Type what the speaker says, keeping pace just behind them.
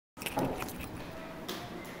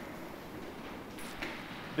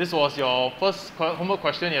This was your first homework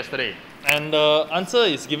question yesterday, and the answer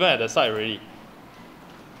is given at the side already.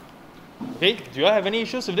 Okay, do you have any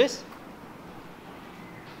issues with this?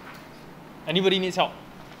 Anybody needs help?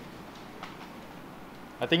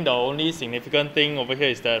 I think the only significant thing over here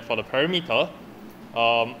is that for the perimeter,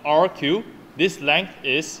 RQ, this length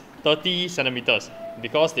is 30 centimeters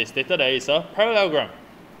because they stated that it's a parallelogram.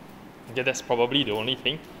 Okay, that's probably the only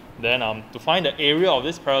thing. Then to find the area of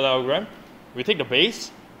this parallelogram, we take the base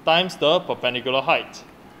times the perpendicular height.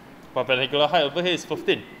 Perpendicular height over here is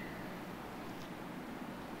 15.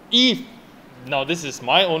 If, now this is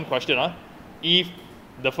my own question, if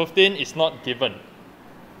the 15 is not given,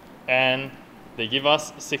 and they give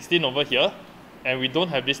us 16 over here, and we don't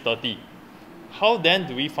have this 30, how then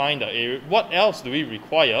do we find the area? What else do we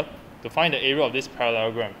require to find the area of this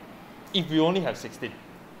parallelogram if we only have 16?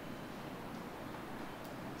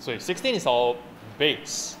 So if 16 is our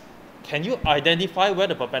base, can you identify where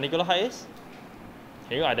the perpendicular height is?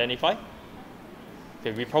 Can you identify?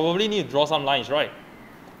 Okay, we probably need to draw some lines, right?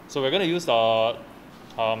 So we're going to use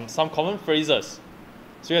some common phrases.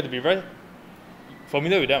 So you have to be very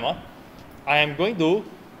familiar with them. I am going to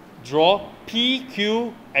draw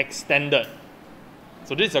PQ extended.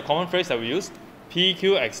 So this is a common phrase that we use,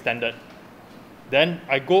 PQ extended. Then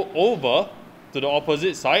I go over to the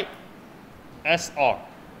opposite side, SR.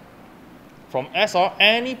 From SR,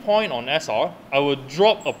 any point on SR, I will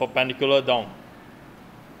drop a perpendicular down.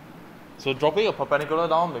 So dropping a perpendicular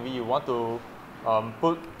down, maybe you want to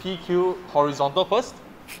put PQ horizontal first.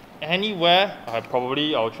 Anywhere,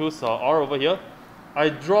 I'll choose R over here. I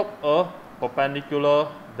drop a perpendicular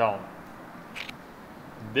down.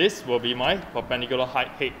 This will be my perpendicular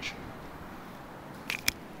height H.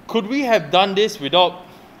 Could we have done this without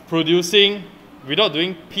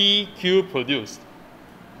doing PQ produced?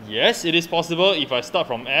 Yes, it is possible if I start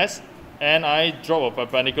from S and I drop a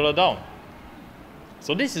perpendicular down.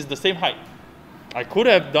 So this is the same height. I could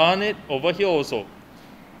have done it over here also.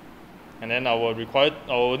 And then I will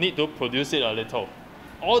need to produce it a little.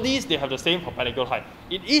 All these, they have the same perpendicular height.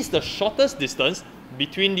 It is the shortest distance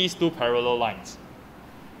between these two parallel lines.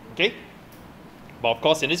 Okay? But of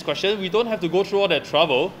course, in this question, we don't have to go through all that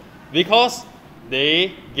trouble because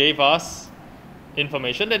they gave us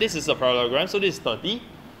information that this is a parallelogram, so this is 30.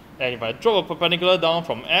 And if I drop a perpendicular down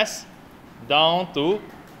from S down to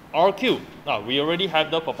RQ, now we already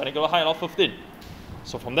have the perpendicular height of 15.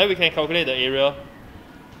 So from there we can calculate the area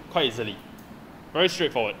quite easily. Very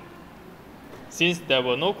straightforward. Since there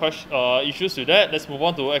were no issues with that, let's move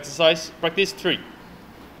on to exercise practice 3.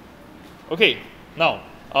 Okay, now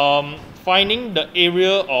finding the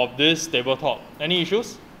area of this tabletop. Any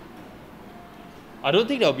issues? I don't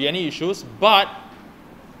think there will be any issues, but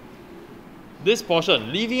this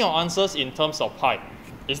portion, leaving your answers in terms of pi.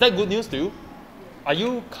 Is that good news to you? Are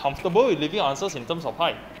you comfortable with leaving your answers in terms of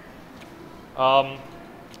pi?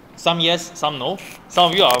 Some yes, some no.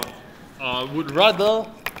 Some of you would rather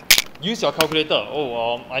use your calculator.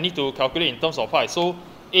 I need to calculate in terms of pi. So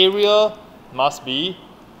area must be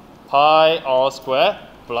pi r square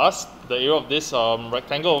plus the area of this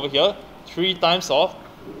rectangle over here, 3 times of,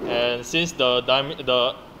 and since the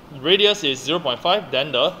radius is 0.5,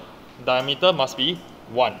 then the diameter must be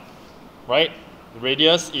 1, right? The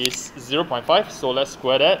radius is 0.5, so let's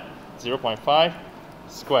square that, 0.5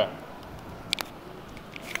 square.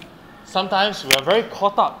 Sometimes we are very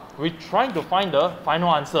caught up with trying to find the final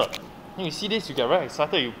answer. When you see this, you get very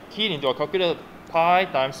excited, you key it into a calculator, pi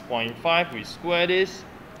times 0.5, we square this,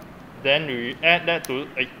 then we add that to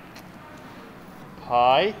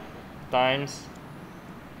pi times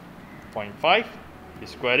 0.5, we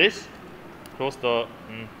square this, close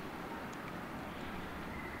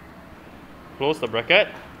the bracket,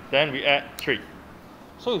 then we add 3.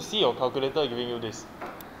 So you see your calculator giving you this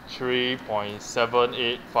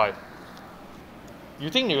 3.785. You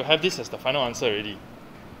think you have this as the final answer already.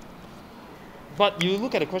 But you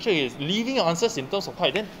look at the question is leaving your answers in terms of pi,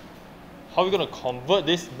 then how are we going to convert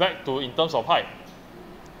this back to in terms of pi?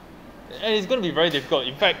 And it's going to be very difficult.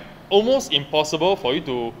 In fact, almost impossible for you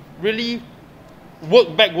to really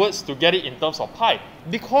work backwards to get it in terms of pi,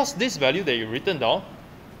 because this value that you've written down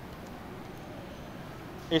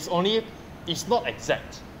it's not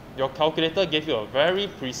exact. Your calculator gave you a very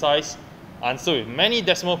precise answer with many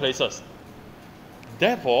decimal places.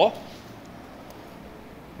 Therefore,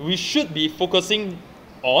 we should be focusing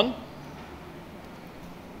on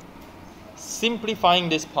simplifying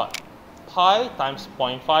this part. Pi times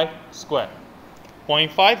 0.5 squared.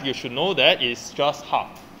 0.5, you should know that is just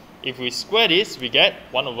half. If we square this, we get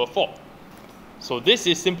 1 over 4. So this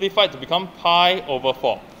is simplified to become pi over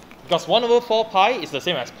 4. Because 1 over 4 pi is the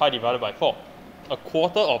same as pi divided by 4. a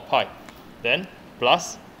quarter of pi, then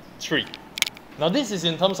plus 3. Now this is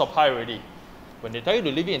in terms of pi already. When they tell you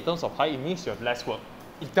to leave it in terms of pi, it means you have less work.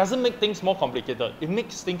 It doesn't make things more complicated. It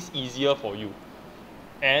makes things easier for you.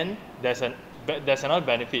 And there's another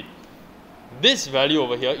benefit. This value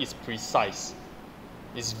over here is precise.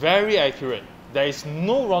 It's very accurate. There is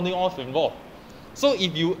no rounding off involved. So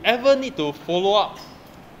if you ever need to follow up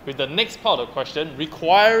with the next part of the question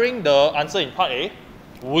requiring the answer in part A,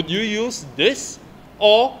 would you use this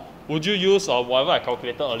or would you use whatever I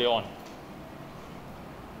calculated earlier on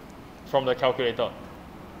from the calculator?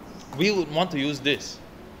 We would want to use this.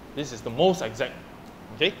 This is the most exact.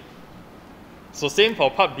 Okay? So same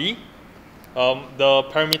for part B. The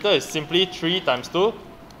parameter is simply 3 times 2.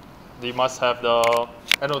 You must have the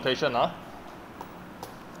annotation.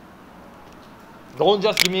 Don't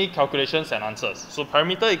just give me calculations and answers. So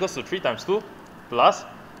parameter equals to 3 times 2 plus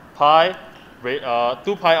pi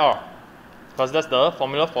 2 pi r, because that's the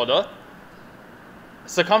formula for the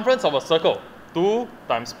circumference of a circle. 2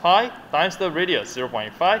 times pi times the radius,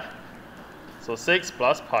 0.5. So 6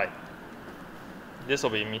 plus pi. This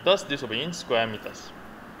will be in meters, this will be in square meters.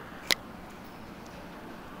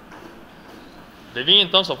 Living in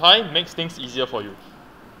terms of pi makes things easier for you.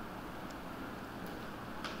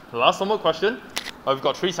 Last homework question. We've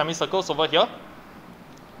got 3 semicircles over here.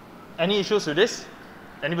 Any issues with this?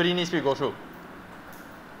 Anybody needs me to go through?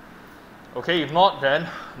 Okay, if not, then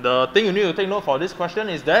the thing you need to take note for this question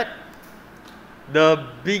is that the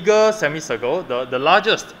bigger semicircle, the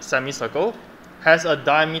largest semicircle, has a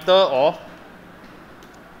diameter of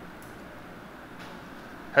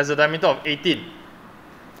 18.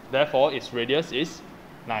 Therefore, its radius is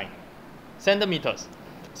 9 centimeters.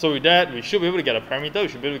 So with that, we should be able to get a parameter, we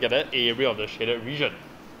should be able to get the area of the shaded region.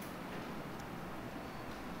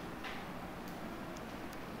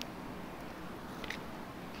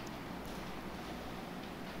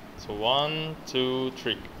 So 1, 2,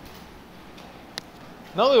 3.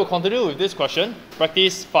 Now we will continue with this question,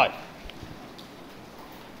 practice 5.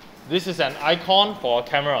 This is an icon for a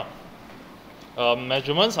camera.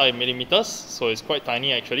 Measurements are in millimeters, so it's quite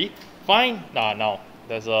tiny actually. Fine. Now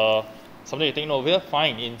there's something to take note of here.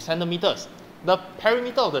 Fine, in centimeters. The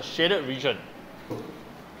perimeter of the shaded region.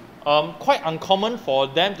 Quite uncommon for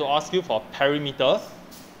them to ask you for perimeter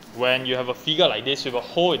when you have a figure like this with a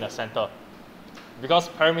hole in the center. Because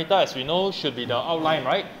perimeter, as we know, should be the outline,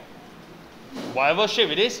 right? Whatever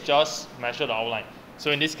shape it is, just measure the outline.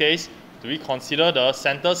 So in this case, do we consider the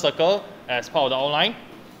center circle as part of the outline?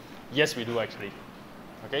 Yes, we do actually.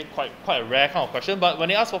 Okay, quite a rare kind of question, but when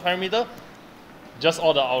they ask for perimeter, just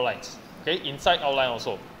all the outlines. Okay, inside outline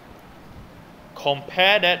also.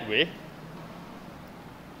 Compare that with,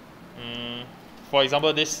 for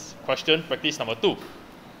example, this question, practice number 2.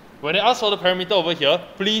 When they ask for the perimeter over here,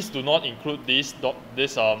 please do not include this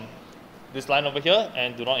line over here,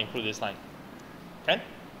 and do not include this line. Okay?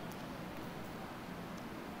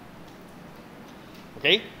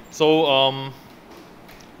 Okay, so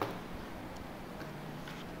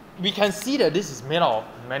we can see that this is made out of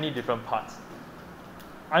many different parts.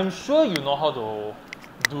 I'm sure you know how to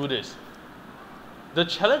do this. The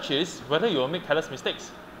challenge is whether you will make careless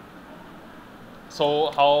mistakes.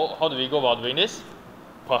 So how do we go about doing this?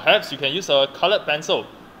 Perhaps you can use a colored pencil,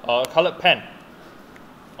 a colored pen,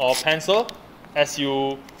 or pencil as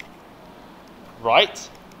you write,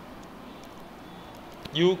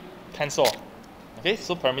 you cancel. Okay,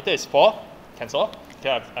 so parameter is 4, cancel.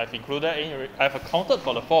 Okay, I've included in, I've accounted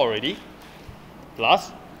for the 4 already.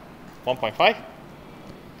 Plus 1.5,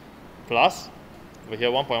 plus over here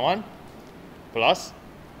 1.1, plus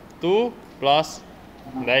 2, plus,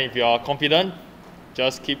 then if you are confident,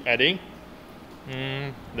 just keep adding.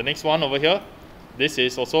 The next one over here, this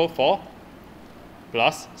is also 4,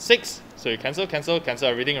 plus 6. So you cancel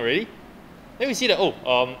everything already. Then we see that,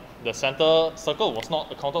 the center circle was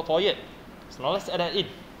not accounted for yet. So now let's add that in.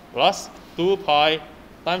 Plus 2 pi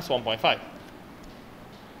times 1.5.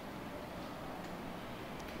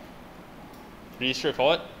 Pretty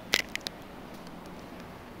straightforward.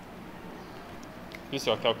 Use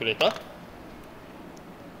your calculator.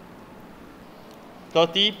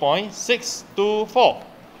 30.624.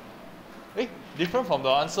 Different from the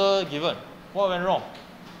answer given. What went wrong?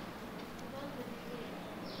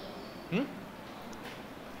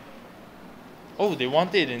 Oh, they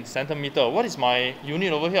want it in centimeter. What is my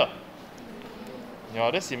unit over here? Yeah,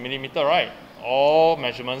 that's in millimeter, right? All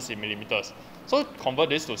measurements in millimeters. So convert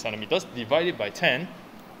this to centimeters, divide it by 10,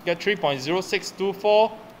 get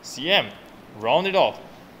 3.0624 cm. Round it off.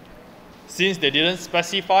 Since they didn't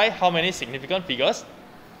specify how many significant figures,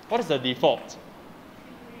 what is the default?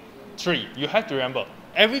 3. You have to remember,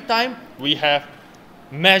 every time we have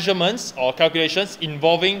measurements or calculations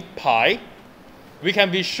involving pi, we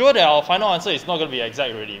can be sure that our final answer is not going to be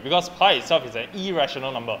exact already, because pi itself is an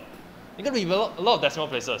irrational number. It's going to be a lot of decimal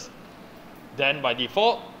places. Then by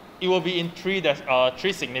default, it will be in three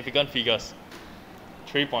significant figures.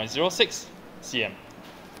 3.06 cm.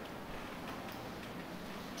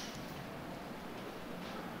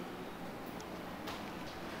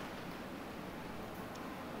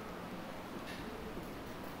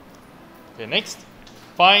 Okay, next,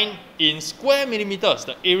 find in square millimeters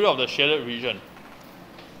the area of the shaded region.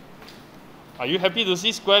 Are you happy to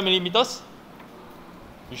see square millimeters?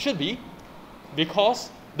 You should be,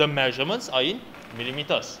 because the measurements are in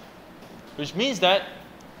millimeters, which means that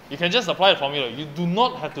you can just apply the formula. You do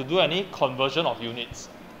not have to do any conversion of units.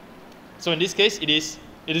 So in this case, it is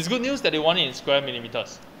good news that they want it in square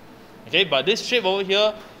millimeters. Okay, but this shape over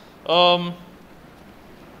here,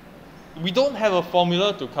 we don't have a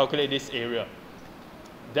formula to calculate this area.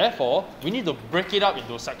 Therefore, we need to break it up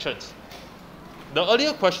into sections. The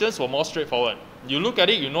earlier questions were more straightforward. You look at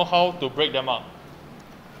it, you know how to break them up.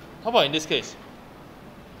 How about in this case?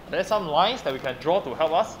 There's some lines that we can draw to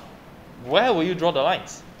help us. Where will you draw the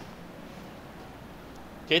lines?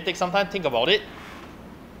 Okay, take some time, think about it.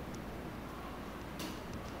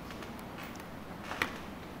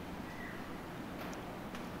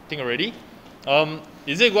 Think already?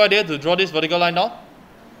 Is it a good idea to draw this vertical line down?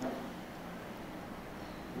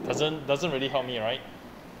 Doesn't really help me, right?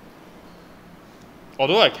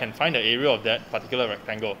 Although I can find the area of that particular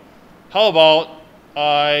rectangle. How about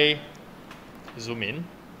I zoom in?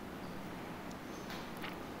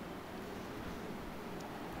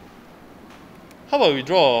 How about we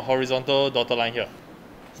draw a horizontal dotted line here?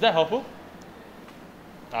 Is that helpful?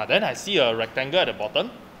 Then I see a rectangle at the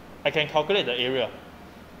bottom. I can calculate the area.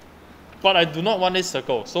 But I do not want this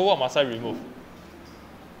circle, so what must I remove?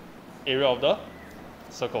 Area of the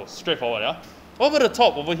circle. Straightforward, yeah? What about the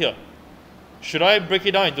top over here? Should I break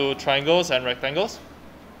it down into triangles and rectangles?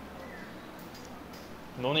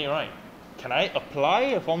 No need, right? Can I apply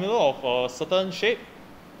a formula of a certain shape?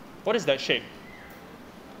 What is that shape?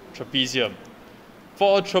 Trapezium.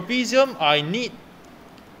 For a trapezium, I need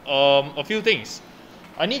a few things.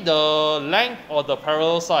 I need the length of the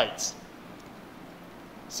parallel sides.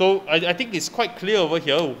 So I think it's quite clear over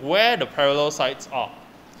here where the parallel sides are.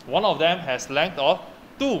 One of them has length of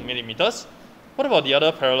 2 millimeters. What about the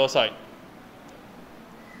other parallel side?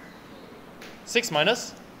 6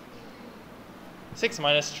 minus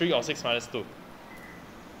 3 or 6 minus 2.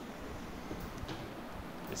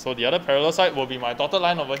 So the other parallel side will be my dotted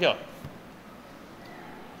line over here.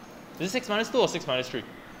 Is it 6 minus 2 or 6 minus 3?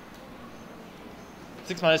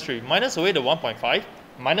 6 minus 3. Minus away the 1.5,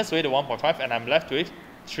 minus away the 1.5, and I'm left with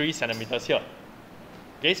 3 centimeters here.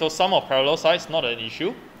 Okay, so sum of parallel sides, not an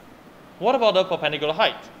issue. What about the perpendicular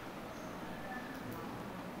height?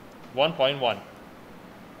 1.1.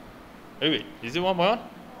 Wait, is it 1.1?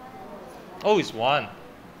 Oh, it's 1.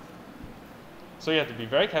 So you have to be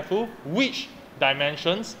very careful which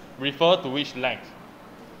dimensions refer to which length.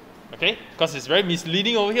 Okay, because it's very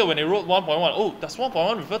misleading over here when they wrote 1.1. Oh, does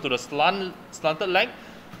 1.1 refer to the slanted length,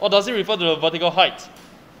 or does it refer to the vertical height?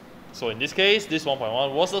 So in this case, this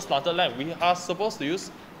 1.1 was the slanted length. We are supposed to use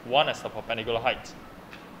 1 as the perpendicular height.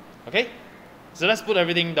 Okay, so let's put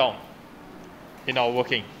everything down in our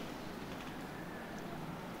working.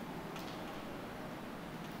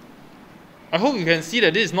 I hope you can see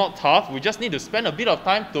that this is not tough. We just need to spend a bit of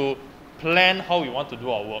time to plan how we want to do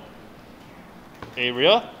our work.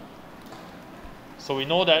 Area. So we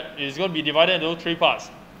know that it's going to be divided into 3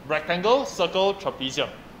 parts. Rectangle, circle, trapezium.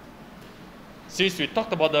 Since we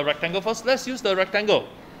talked about the rectangle first, let's use the rectangle.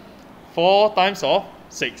 4 times of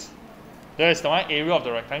 6. There is my area of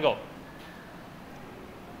the rectangle.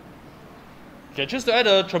 You can choose to add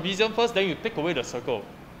the trapezium first, then you take away the circle.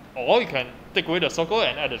 Or you can take away the circle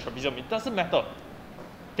and add the trapezium. It doesn't matter.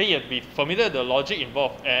 Okay, you have to be familiar with the logic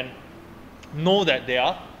involved and know that they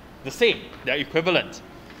are the same. They are equivalent.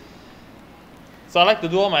 So I like to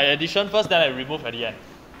do all my addition first, then I remove at the end.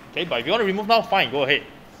 Okay, but if you want to remove now, fine, go ahead.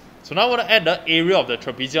 So now I want to add the area of the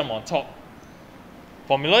trapezium on top.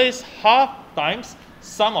 Formula is half times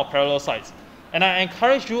sum of parallel sides. And I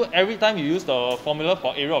encourage you, every time you use the formula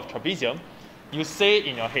for area of trapezium, you say it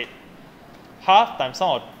in your head. Half times sum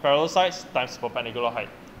of parallel sides times perpendicular height.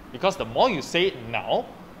 Because the more you say it now,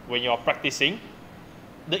 when you are practicing,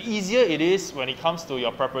 the easier it is when it comes to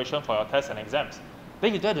your preparation for your tests and exams.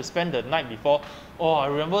 Then you don't have to spend the night before, oh, I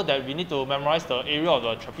remember that we need to memorize the area of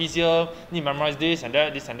the trapezium, need to memorize this and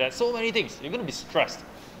that, so many things. You're going to be stressed.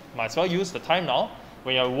 Might as well use the time now.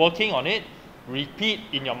 When you're working on it, repeat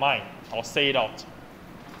in your mind or say it out.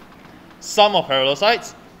 sum of parallel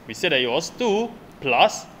sides, we said that it was 2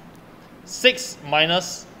 plus 6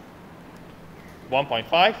 minus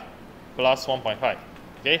 1.5 plus 1.5.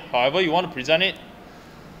 Okay, however you want to present it,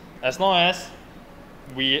 as long as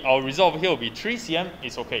our result over here will be 3 cm,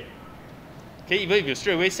 it's okay. Okay, even if you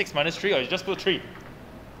straight away 6 minus 3 or you just put 3,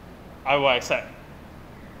 I will accept.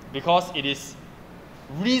 Because it is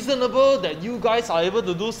reasonable that you guys are able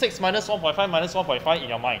to do 6 minus 1.5 minus 1.5 in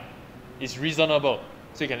your mind. It's reasonable,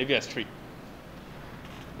 so you can leave it as 3.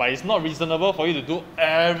 But it's not reasonable for you to do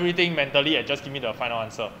everything mentally and just give me the final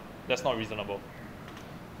answer. That's not reasonable.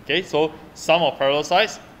 Okay, so sum of parallel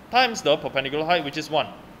sides times the perpendicular height, which is 1.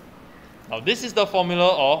 Now this is the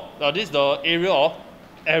formula, or this is the area of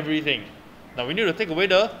everything. Now we need to take away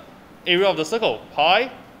the area of the circle. Pi,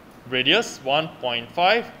 radius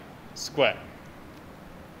 1.5 squared.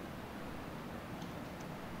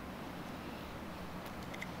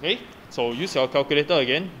 Okay, so use your calculator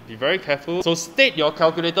again. Be very careful. So state your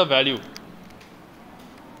calculator value.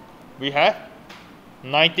 We have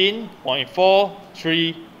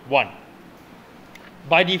 19.431.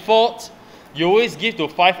 By default, you always give to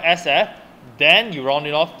 5 SF, then you round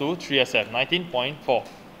it off to 3 SF, 19.4.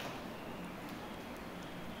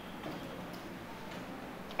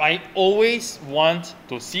 I always want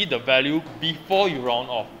to see the value before you round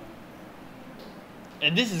off.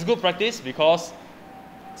 And this is good practice because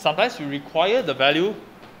sometimes we require the value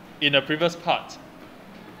in the previous part.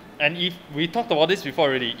 And if we talked about this before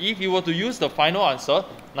already, if you were to use the final answer,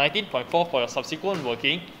 19.4 for your subsequent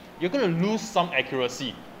working, you're going to lose some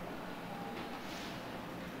accuracy.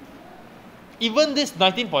 Even this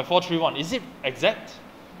 19.431, is it exact?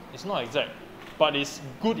 It's not exact, but it's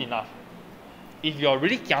good enough. If you're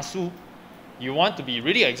really kiasu, you want to be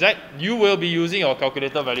really exact, you will be using your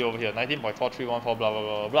calculator value over here, 19.4314, blah, blah, blah,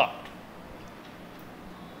 blah, blah.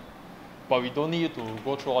 But we don't need you to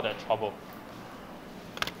go through all that trouble.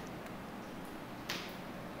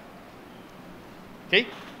 Okay,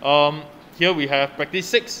 here we have practice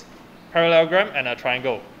 6, parallelogram and a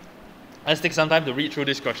triangle. Let's take some time to read through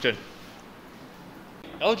this question.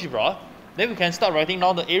 Algebra, then we can start writing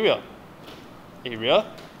down the area.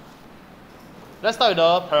 Let's start with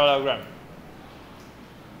the parallelogram.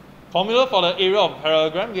 Formula for the area of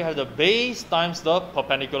parallelogram, we have the base times the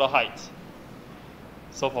perpendicular height.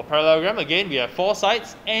 So for parallelogram, again, we have 4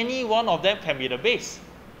 sides. Any one of them can be the base.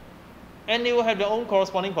 And they will have their own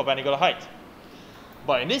corresponding perpendicular height.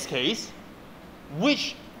 But in this case,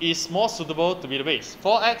 which is more suitable to be the base?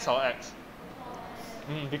 4x or x?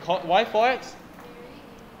 Because why 4x?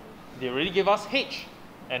 They already give us h.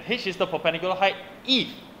 And h is the perpendicular height if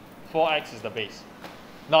 4x is the base.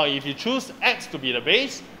 Now if you choose x to be the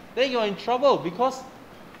base, then you're in trouble because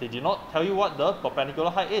they did not tell you what the perpendicular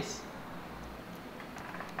height is.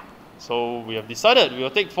 So we have decided we will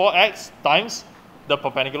take 4x times the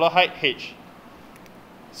perpendicular height h.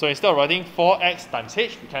 So instead of writing 4x times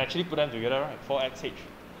h, we can actually put them together, right? 4xh. It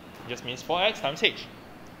just means 4x times h.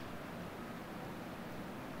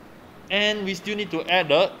 And we still need to add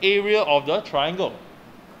the area of the triangle.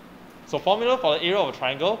 So formula for the area of a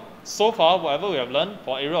triangle, so far whatever we have learned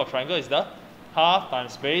for area of triangle is the half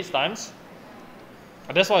times base times,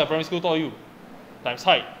 and that's what your primary school taught you, times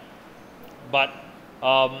height. But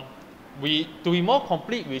to be more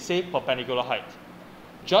complete, we say perpendicular height.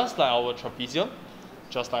 Just like our trapezium,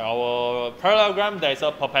 just like our parallelogram, there is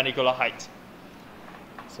a perpendicular height.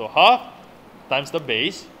 So half times the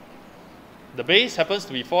base. The base happens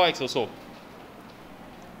to be 4x also,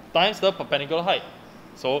 times the perpendicular height.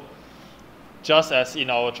 So just as in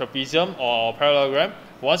our trapezium or our parallelogram,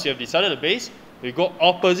 once you have decided the base, we go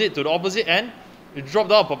opposite to the opposite end, we drop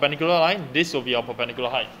down a perpendicular line, this will be our perpendicular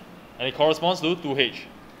height. And it corresponds to 2h.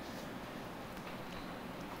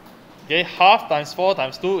 Okay, half times 4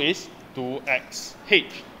 times 2 is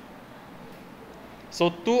 2xh. So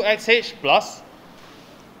 2xh plus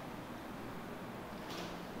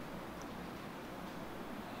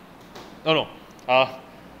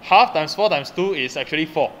half times 4 times 2 is actually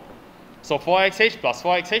 4. So 4xh plus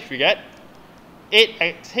 4xh, we get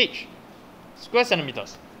 8xh square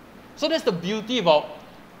centimeters. So that's the beauty about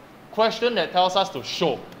question that tells us to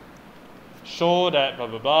show. Show that blah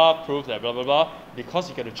blah blah, prove that blah blah blah, because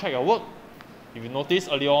you get to check your work. If you notice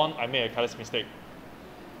earlier on, I made a careless mistake.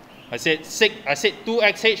 I said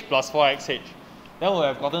 2xh plus 4xh. Then we would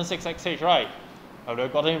have gotten 6xh, right? I would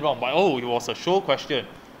have gotten it wrong, but oh, it was a show question.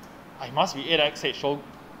 It must be 8xh, so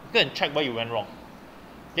go and check where you went wrong.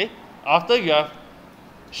 Okay? After you have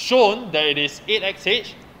shown that it is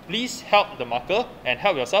 8xh, please help the marker and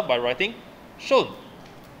help yourself by writing shown.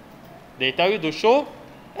 They tell you to show,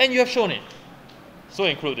 and you have shown it. So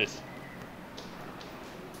include this.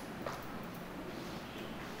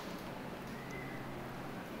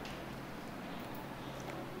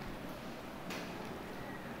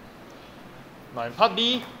 Now in part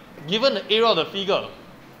B, given the area of the figure,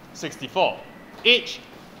 64, h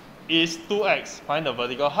is 2x, find the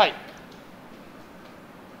vertical height.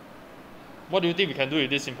 What do you think we can do with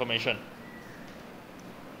this information?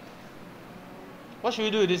 What should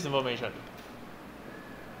we do with this information?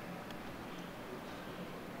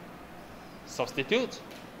 Substitute.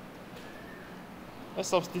 Let's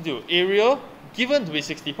substitute. Area given to be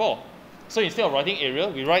 64. So instead of writing area,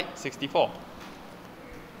 we write 64.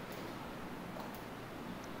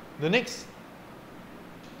 The next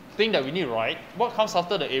thing that we need to write, what comes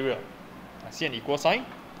after the area? I see an equal sign.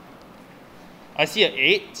 I see an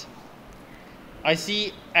 8. I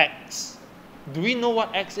see x. Do we know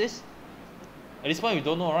what x is? At this point we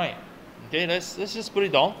don't know, right? Okay, let's just put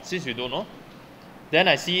it down since we don't know. Then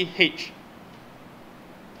I see h.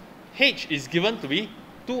 H is given to be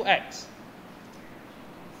 2x.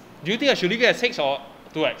 Do you think I should leave it as h or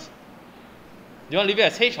 2x? Do you want to leave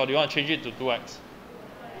it as h or do you want to change it to 2x?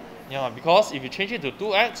 Yeah, because if you change it to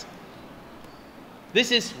 2x, this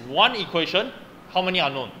is one equation. How many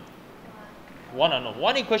unknown? One unknown.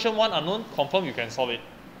 One equation, one unknown. Confirm you can solve it.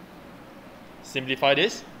 Simplify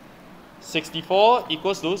this. 64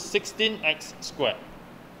 equals to 16x squared.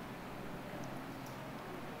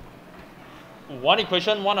 One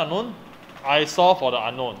equation, one unknown. I solve for the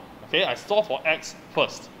unknown. Okay, I solve for x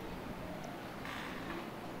first.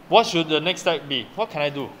 What should the next step be? What can I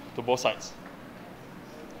do to both sides?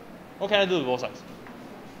 What can I do to both sides?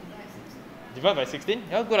 Divide by 16?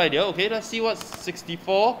 Yeah, good idea. Okay, let's see what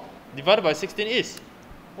 64 divided by 16 is.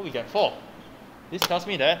 Oh, we get 4. This tells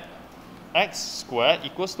me that x squared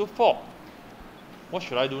equals to 4. What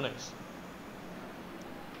should I do next?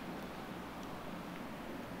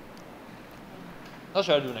 What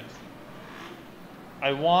should I do next?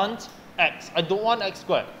 I want x. I don't want x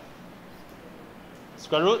squared.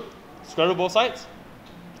 Square root both sides.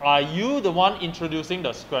 Are you the one introducing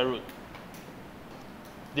the square root?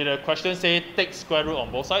 Did the question say take square root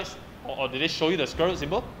on both sides? Or did they show you the square root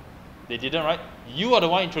symbol? They didn't, right? You are the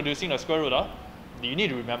one introducing the square root. You need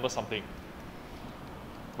to remember something.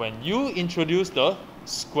 When you introduce the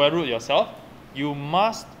square root yourself, you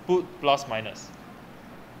must put plus minus.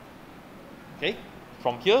 Okay?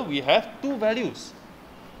 From here, we have two values.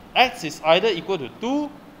 X is either equal to 2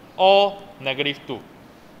 or negative 2.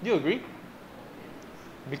 Do you agree?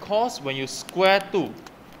 Because when you square 2,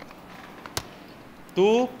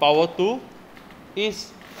 2 power 2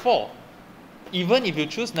 is 4. Even if you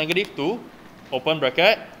choose negative 2, open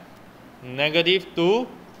bracket, negative 2,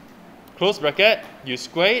 close bracket, you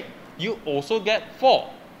square it, you also get 4.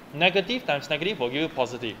 Negative times negative will give you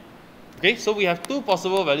positive. Okay, so we have two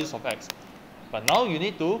possible values of x. But now you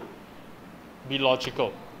need to be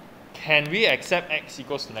logical. Can we accept x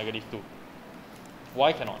equals to negative 2?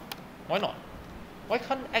 Why cannot? Why not? Why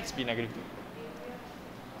can't x be negative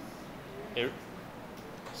 2?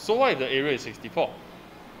 So what if the area is 64?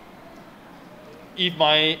 If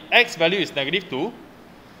my x value is negative 2,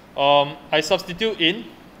 I substitute in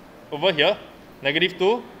over here, negative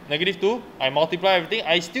 2, I multiply everything,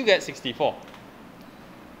 I still get 64.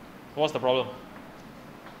 What's the problem?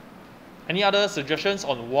 Any other suggestions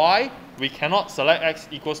on why we cannot select x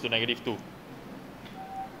equals to negative 2?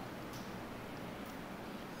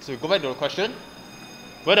 So we go back to the question.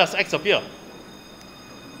 Where does x appear?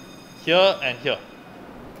 Here and here.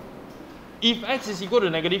 If x is equal to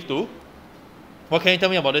negative 2, what can you tell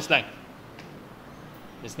me about this length?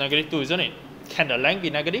 It's negative 2, isn't it? Can the length be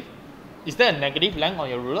negative? Is there a negative length on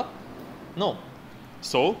your ruler? No.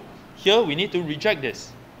 So, here we need to reject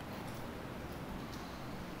this.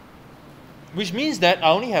 Which means that I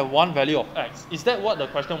only have one value of x. Is that what the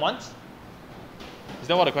question wants? Is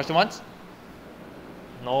that what the question wants?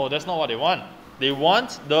 No, that's not what they want. They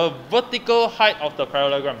want the vertical height of the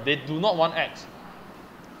parallelogram. They do not want x.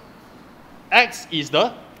 X is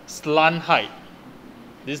the slant height.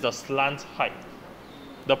 This is the slant height.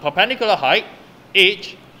 The perpendicular height,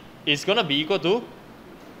 h, is going to be equal to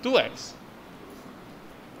 2x,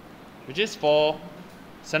 which is 4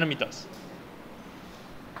 centimeters.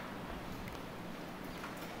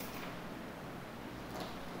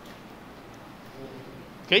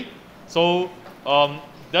 Okay, so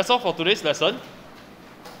that's all for today's lesson.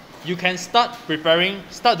 You can start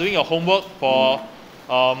doing your homework for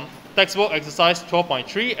textbook exercise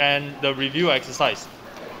 12.3 and the review exercise.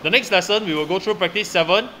 The next lesson, we will go through practice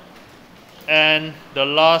 7 and the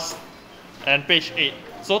last and page 8.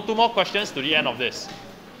 So 2 more questions to the end of this.